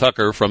Kyle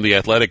Tucker from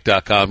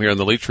theathletic.com here on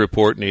the Leach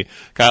Report. And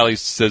Kyle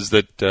says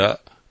that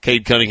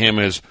Cade Cunningham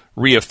has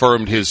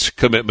reaffirmed his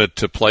commitment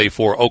to play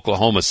for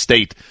Oklahoma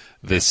State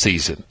this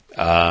season.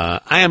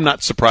 I am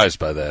not surprised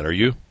by that. Are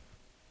you?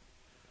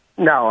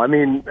 No, I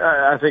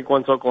think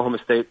once Oklahoma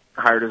State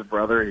hired his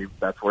brother,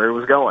 that's where he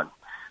was going.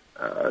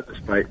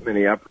 Despite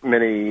many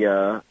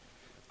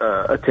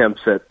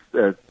attempts at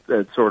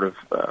sort of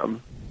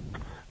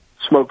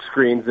smoke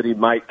screens that he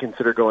might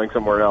consider going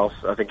somewhere else,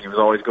 I think he was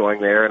always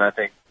going there. And I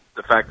think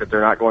the fact that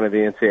they're not going to the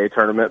NCAA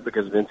tournament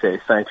because of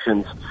NCAA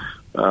sanctions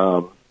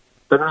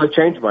doesn't really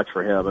change much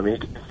for him. He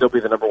can still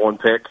be the number one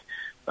pick.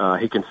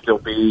 He can still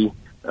be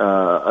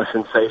a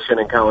sensation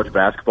in college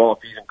basketball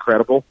if he's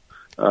incredible.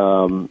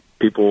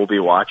 People will be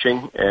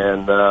watching,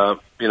 and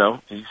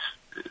he's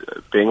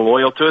being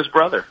loyal to his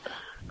brother.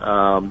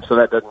 So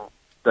that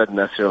doesn't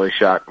necessarily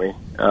shock me.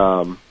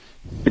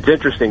 It's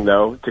interesting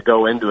though to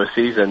go into a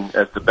season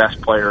as the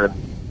best player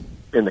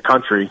in the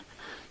country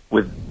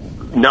with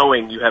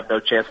knowing you have no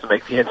chance to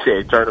make the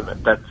NCAA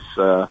tournament. That's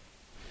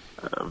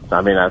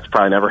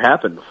probably never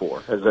happened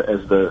before. As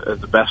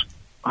the best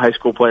high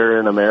school player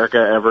in America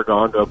ever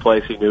gone to a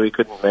place he knew he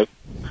couldn't make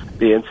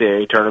the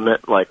NCAA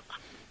tournament, like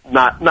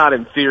not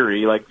in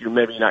theory, like you're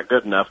maybe not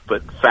good enough,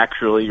 but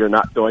factually you're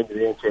not going to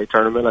the NCAA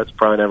tournament. That's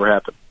probably never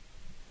happened.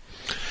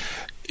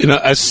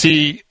 I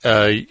see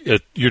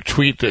your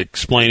tweet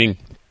explaining,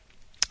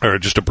 or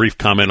just a brief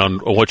comment on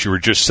what you were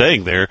just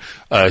saying there,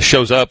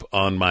 shows up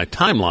on my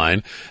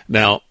timeline.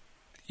 Now,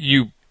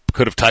 you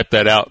could have typed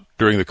that out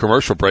during the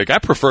commercial break. I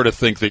prefer to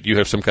think that you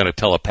have some kind of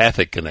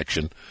telepathic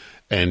connection,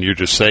 and you're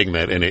just saying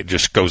that, and it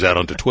just goes out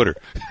onto Twitter.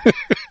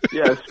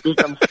 Yeah,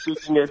 I'm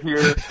speaking it here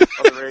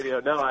on the radio.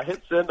 No, I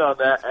hit send on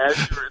that as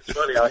you were. It's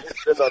funny, I hit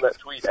send on that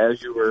tweet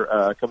as you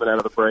were coming out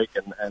of the break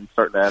and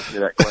starting to ask me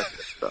that question.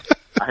 So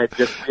we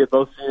had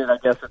both seen it, I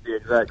guess, at the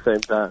exact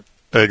same time.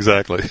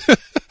 Exactly.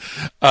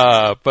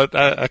 But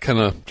I kind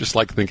of just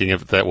like thinking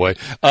of it that way.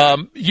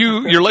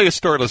 Your latest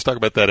story, let's talk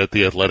about that at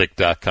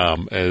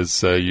theathletic.com.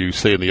 As you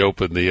say in the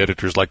open, the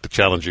editors like to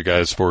challenge you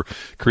guys for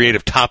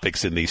creative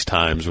topics in these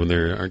times when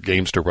there aren't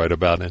games to write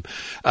about.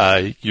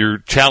 And you're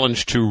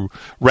challenged to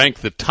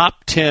rank the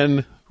top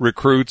 10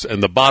 recruits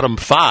and the bottom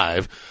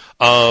 5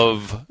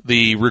 of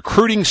the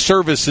recruiting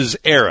services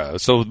era.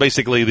 So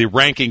basically the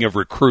ranking of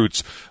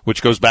recruits,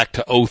 which goes back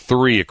to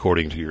 2003,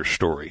 according to your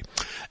story.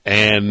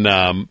 And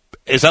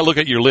as I look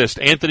at your list,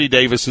 Anthony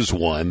Davis is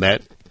one.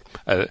 That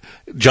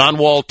John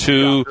Wall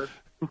 2.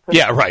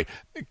 Yeah, right.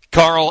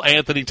 Carl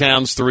Anthony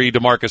Towns 3,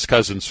 DeMarcus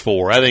Cousins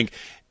 4. I think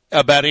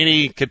about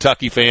any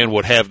Kentucky fan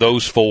would have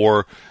those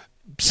 4.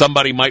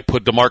 Somebody might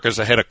put DeMarcus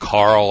ahead of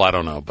Carl. I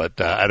don't know,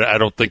 but I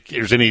don't think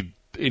there's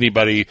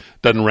anybody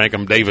doesn't rank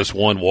them. Davis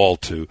 1, Wall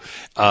 2.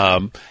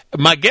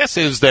 My guess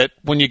is that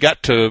when you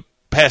got to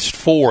past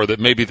 4, that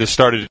maybe this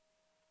started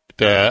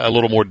a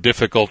little more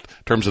difficult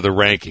in terms of the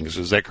rankings.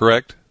 Is that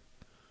correct?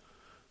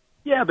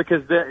 Yeah,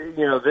 because then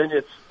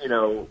it's you're trying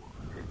to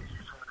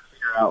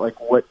figure out like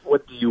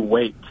what do you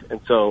weight,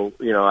 and so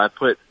I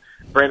put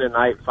Brandon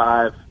Knight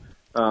 5,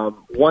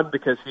 one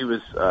because he was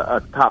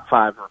a top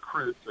 5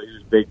 recruit, so he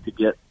was big to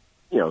get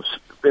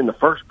in the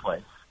first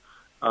place,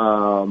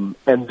 and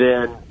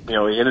then he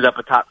ended up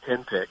a top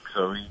 10 pick,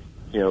 so he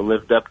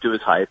lived up to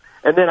his hype,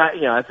 and then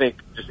I think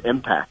just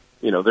impact.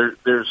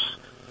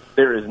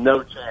 There is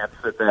no chance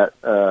that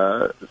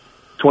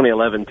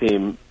 2011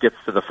 team gets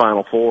to the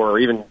Final Four or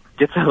even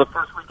gets out of the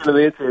first weekend of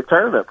the NCAA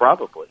tournament,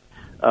 probably,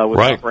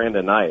 without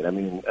Brandon Knight. I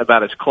mean,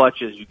 about as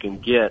clutch as you can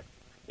get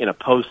in a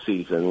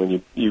postseason when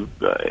you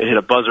hit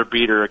a buzzer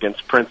beater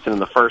against Princeton in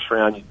the first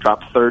round, you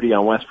drop 30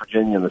 on West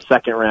Virginia in the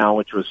second round,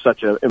 which was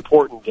such an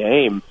important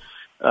game,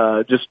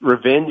 just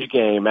revenge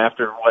game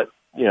after what,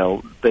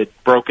 they'd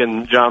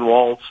broken John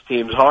Wall's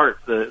team's heart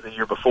the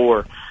year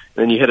before.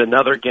 Then you hit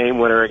another game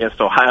winner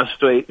against Ohio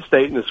State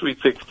in the Sweet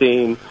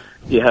 16.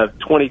 You have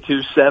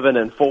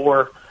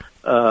 22-7-4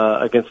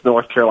 against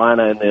North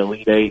Carolina in the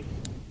Elite Eight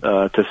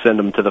to send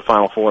them to the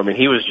Final Four. I mean,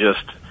 he was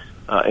just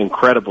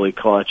incredibly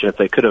clutch. If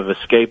they could have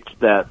escaped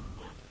that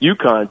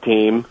UConn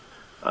team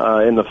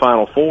in the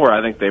Final Four,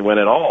 I think they win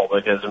it all.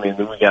 Because we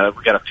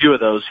got a few of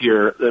those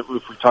here. If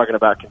we're talking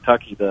about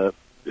Kentucky,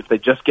 if they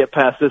just get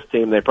past this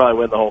team, they probably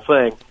win the whole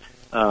thing.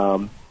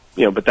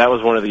 But that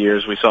was one of the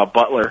years we saw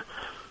Butler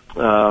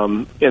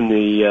in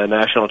the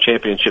national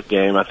championship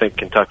game. I think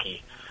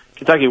Kentucky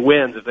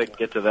wins if they can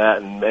get to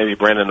that, and maybe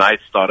Brandon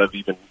Knight's thought of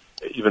even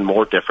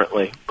more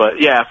differently.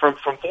 But yeah, from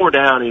 4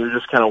 down, you were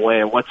just kind of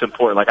weighing what's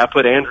important. Like I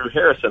put Andrew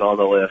Harrison on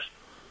the list.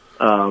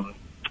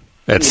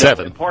 At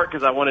 7, in part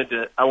because I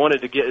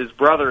wanted to get his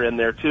brother in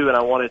there too, and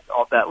I wanted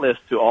that list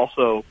to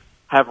also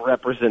have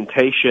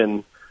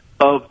representation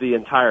of the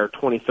entire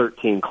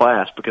 2013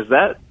 class, because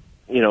that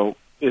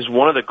is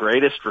one of the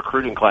greatest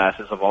recruiting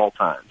classes of all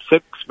time.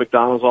 6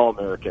 McDonald's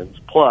All-Americans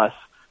plus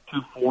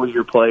 2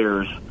 4-year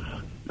players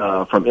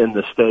from in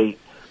the state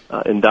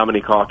in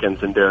Dominique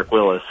Hawkins and Derek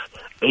Willis.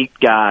 8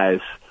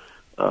 guys.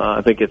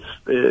 I think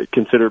it's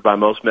considered by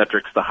most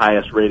metrics the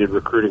highest rated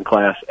recruiting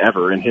class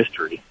ever in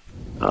history.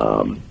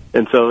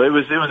 And so it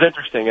was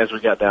interesting as we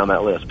got down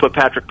that list. Put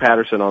Patrick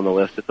Patterson on the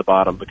list at the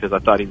bottom because I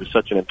thought he was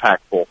such an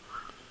impactful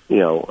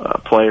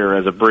player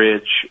as a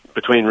bridge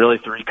between really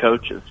 3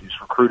 coaches. He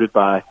was recruited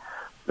by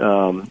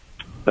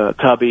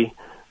Tubby.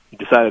 He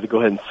decided to go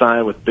ahead and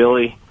sign with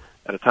Billy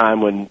at a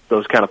time when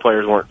those kind of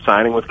players weren't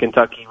signing with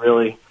Kentucky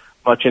really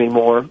much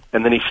anymore.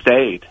 And then he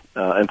stayed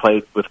and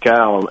played with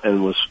Cal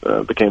and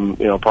was became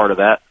part of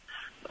that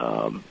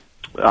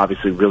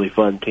obviously really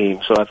fun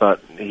team. So I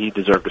thought he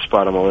deserved a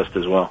spot on the list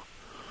as well.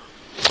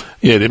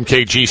 Yeah,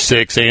 MKG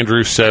 6,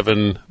 Andrew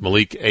 7,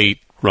 Malik 8,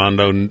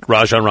 Rajon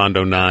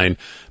Rondo 9,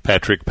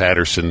 Patrick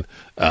Patterson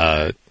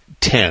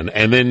 10,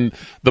 and then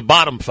the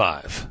bottom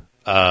 5.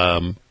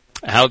 Skal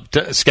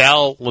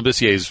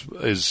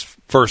Labissiere is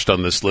first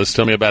on this list.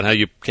 Tell me about how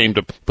you came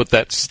to put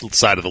that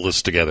side of the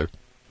list together.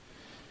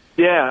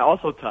 Yeah,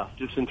 also tough,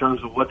 just in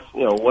terms of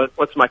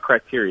what's my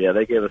criteria.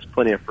 They gave us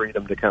plenty of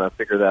freedom to kind of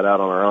figure that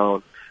out on our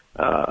own.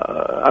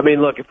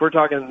 Look, if we're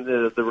talking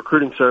the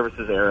recruiting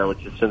services era,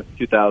 which is since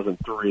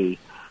 2003,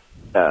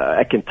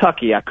 at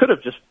Kentucky, I could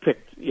have just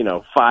picked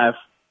 5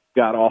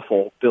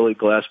 god-awful Billy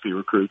Gillespie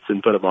recruits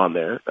and put them on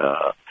there.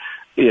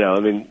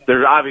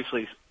 There's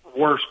obviously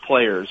worse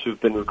players who've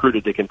been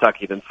recruited to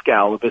Kentucky than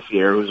Skal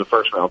Labissiere, who's a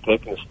first-round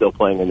pick and is still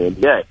playing in the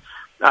NBA.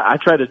 I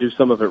try to do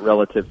some of it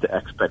relative to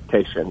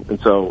expectation. And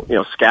so,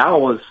 Skal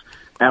was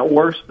at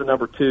worst the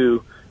number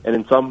 2, and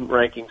in some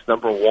rankings,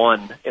 number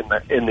 1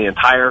 in the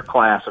entire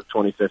class of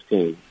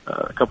 2015.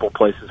 A couple of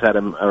places had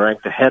him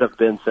ranked ahead of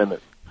Ben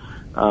Simmons.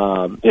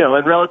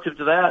 And relative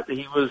to that,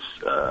 he was,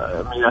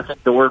 I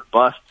think the word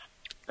bust,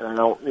 and I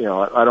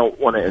don't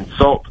want to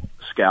insult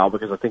Scal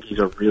because I think he's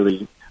a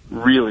really,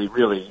 really,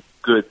 really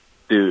good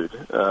dude,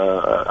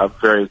 a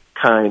very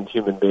kind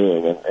human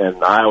being.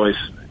 And I always,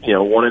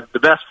 wanted the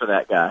best for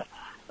that guy.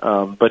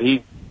 But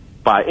he,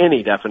 by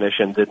any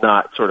definition, did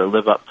not sort of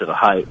live up to the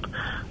hype.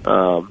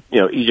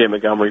 E.J.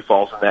 Montgomery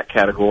falls in that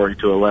category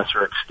to a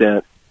lesser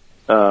extent.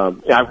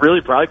 I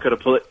really probably could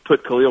have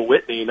put Khalil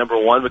Whitney number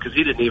one because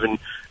he didn't even,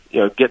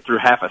 get through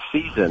half a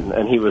season,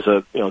 and he was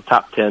a,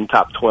 top 10,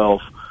 top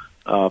 12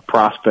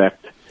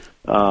 prospect.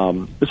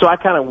 So I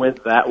kind of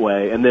went that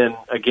way. And then,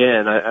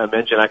 again, I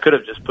mentioned I could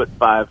have just put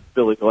 5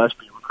 Billy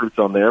Gillespie recruits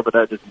on there, but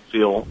that didn't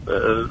feel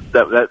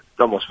that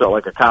almost felt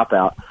like a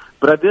cop-out.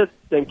 But I did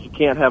think you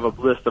can't have a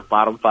list of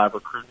bottom 5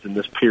 recruits in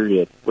this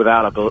period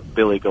without a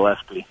Billy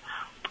Gillespie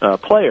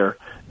player.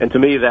 And to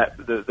me, that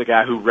the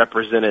guy who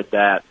represented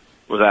that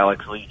was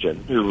Alex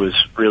Legion, who was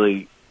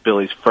really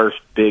Billy's first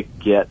big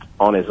get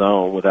on his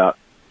own without,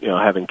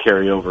 having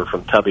carryover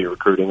from Tubby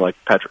recruiting like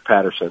Patrick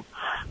Patterson.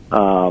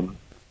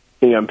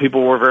 And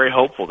people were very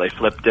hopeful. They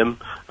flipped him.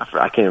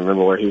 I can't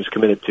remember where he was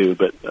committed to,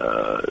 but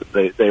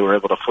they were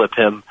able to flip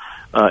him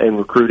in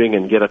recruiting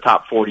and get a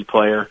top 40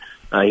 player.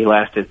 He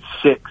lasted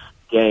 6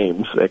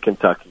 games at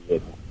Kentucky.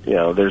 And,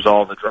 there's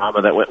all the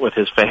drama that went with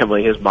his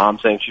family. His mom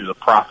saying she was a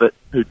prophet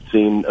who'd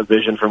seen a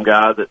vision from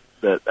God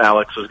that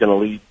Alex was going to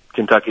lead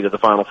Kentucky to the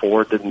Final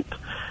Four.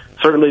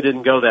 Certainly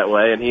didn't go that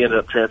way, and he ended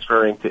up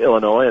transferring to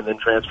Illinois and then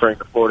transferring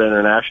to Florida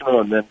International,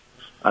 and then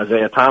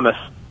Isaiah Thomas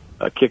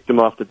kicked him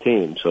off the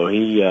team. So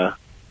he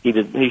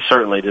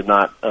certainly did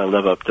not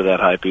live up to that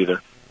hype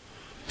either.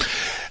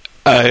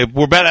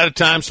 We're about out of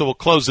time, so we'll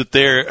close it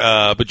there.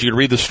 But you can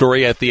read the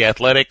story at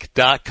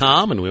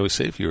theathletic.com. And we always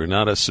say if you're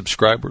not a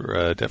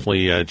subscriber,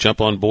 definitely jump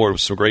on board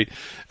with some great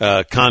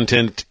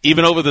content,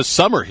 even over the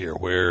summer here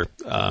where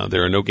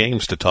there are no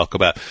games to talk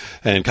about.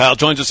 And Kyle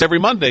joins us every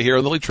Monday here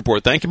on the Leach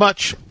Report. Thank you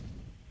much.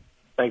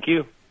 Thank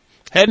you.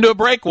 Heading to a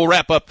break. We'll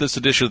wrap up this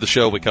edition of the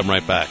show. We come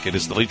right back. It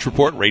is the Leach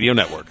Report Radio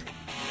Network.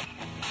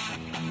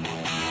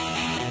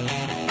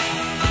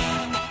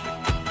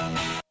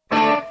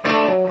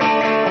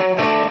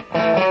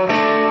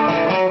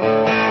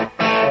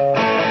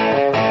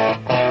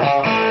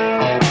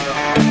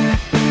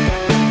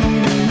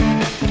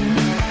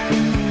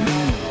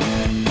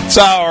 It's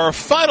our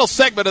final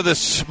segment of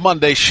this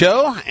Monday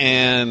show,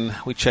 and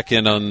we check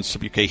in on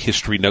some UK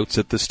history notes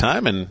at this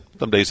time, and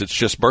some days it's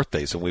just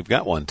birthdays, and we've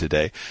got one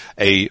today.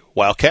 A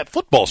Wildcat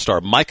football star,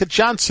 Micah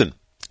Johnson,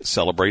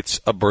 celebrates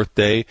a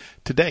birthday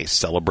today.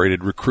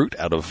 Celebrated recruit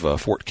out of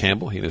Fort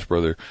Campbell. He and his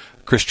brother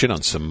Christian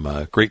on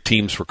some great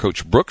teams for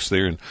Coach Brooks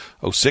there in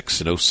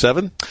 06 and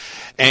 07.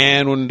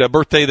 And when a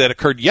birthday that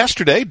occurred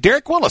yesterday,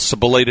 Derek Willis, a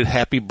belated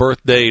happy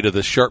birthday to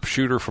the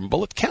sharpshooter from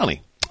Bullitt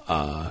County,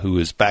 who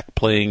is back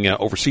playing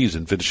overseas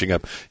and finishing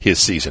up his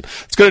season.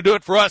 It's going to do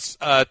it for us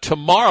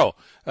tomorrow.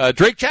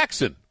 Drake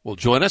Jackson will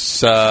join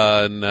us.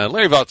 And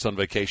Larry Vaught's on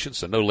vacation,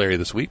 so no Larry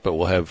this week, but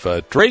we'll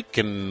have Drake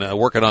and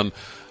working on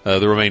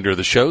the remainder of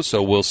the show.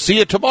 So we'll see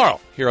you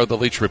tomorrow here on the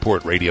Leach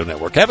Report Radio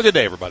Network. Have a good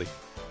day, everybody.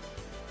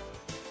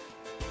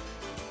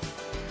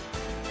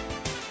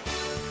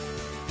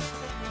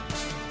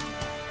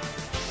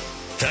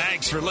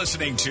 Thanks for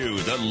listening to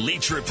The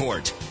Leach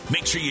Report.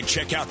 Make sure you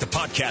check out the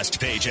podcast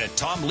page at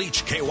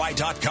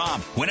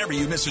TomLeachKY.com whenever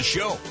you miss a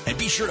show. And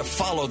be sure to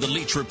follow The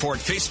Leach Report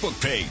Facebook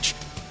page.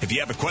 If you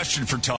have a question for Tom,